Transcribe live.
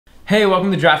Hey,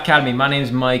 welcome to Draft Academy. My name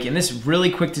is Mike. In this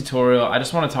really quick tutorial, I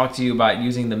just want to talk to you about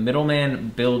using the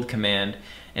Middleman build command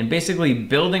and basically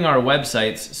building our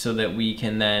websites so that we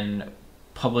can then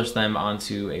publish them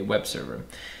onto a web server.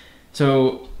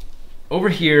 So over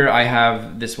here, I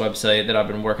have this website that I've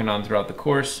been working on throughout the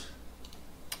course.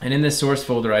 And in this source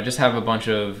folder, I just have a bunch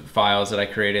of files that I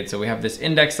created. So we have this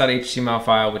index.html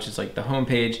file, which is like the home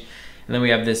page. And then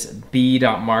we have this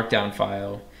b.markdown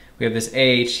file. We have this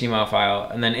a.html file,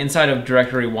 and then inside of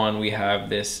directory 1 we have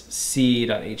this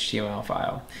c.html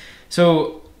file.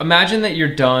 So imagine that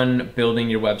you're done building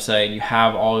your website, you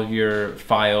have all of your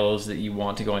files that you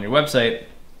want to go on your website.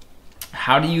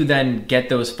 How do you then get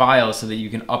those files so that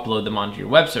you can upload them onto your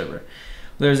web server?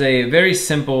 There's a very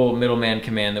simple middleman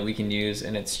command that we can use,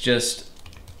 and it's just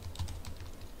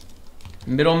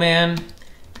middleman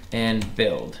and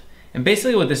build. And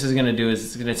basically what this is going to do is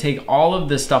it's going to take all of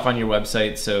the stuff on your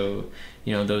website, so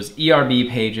those ERB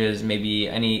pages, maybe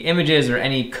any images or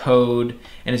any code,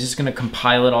 and it's just going to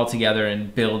compile it all together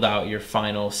and build out your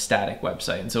final static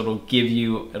website. And so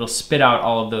it'll spit out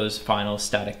all of those final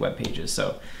static web pages.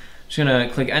 So I'm just going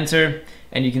to click enter,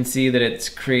 and you can see that it's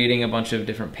creating a bunch of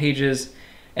different pages.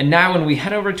 And now when we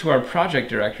head over to our project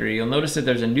directory, you'll notice that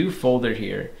there's a new folder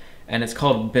here, and it's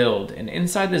called build. And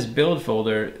inside this build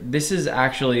folder, this is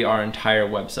actually our entire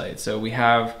website. So we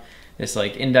have this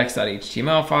like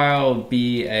index.html file,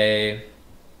 we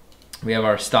have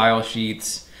our style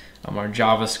sheets, our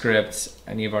JavaScript,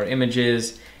 any of our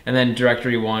images, and then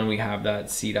directory 1, we have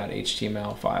that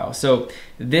c.html file. So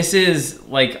this is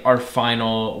like our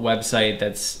final website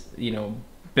that's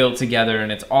built together, and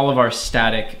it's all of our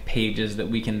static pages that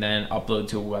we can then upload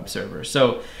to a web server.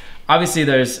 So obviously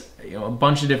there's a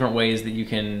bunch of different ways that you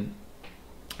can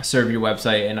serve your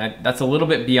website, and that's a little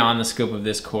bit beyond the scope of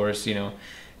this course.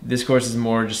 This course is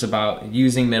more just about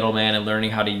using Middleman and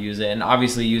learning how to use it, and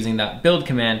obviously using that build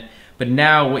command. But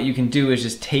now what you can do is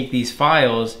just take these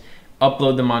files,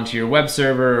 upload them onto your web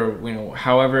server, or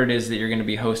however it is that you're going to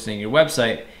be hosting your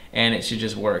website, and it should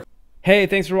just work. Hey,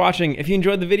 thanks for watching. If you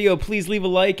enjoyed the video, please leave a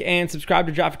like and subscribe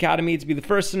to Draft Academy to be the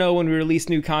first to know when we release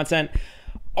new content.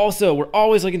 Also, we're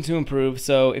always looking to improve,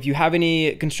 so if you have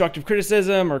any constructive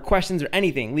criticism or questions or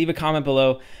anything, leave a comment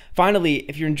below. Finally,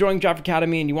 if you're enjoying Draft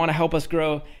Academy and you want to help us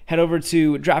grow, head over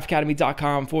to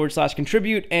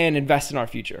draftacademy.com/contribute and invest in our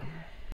future.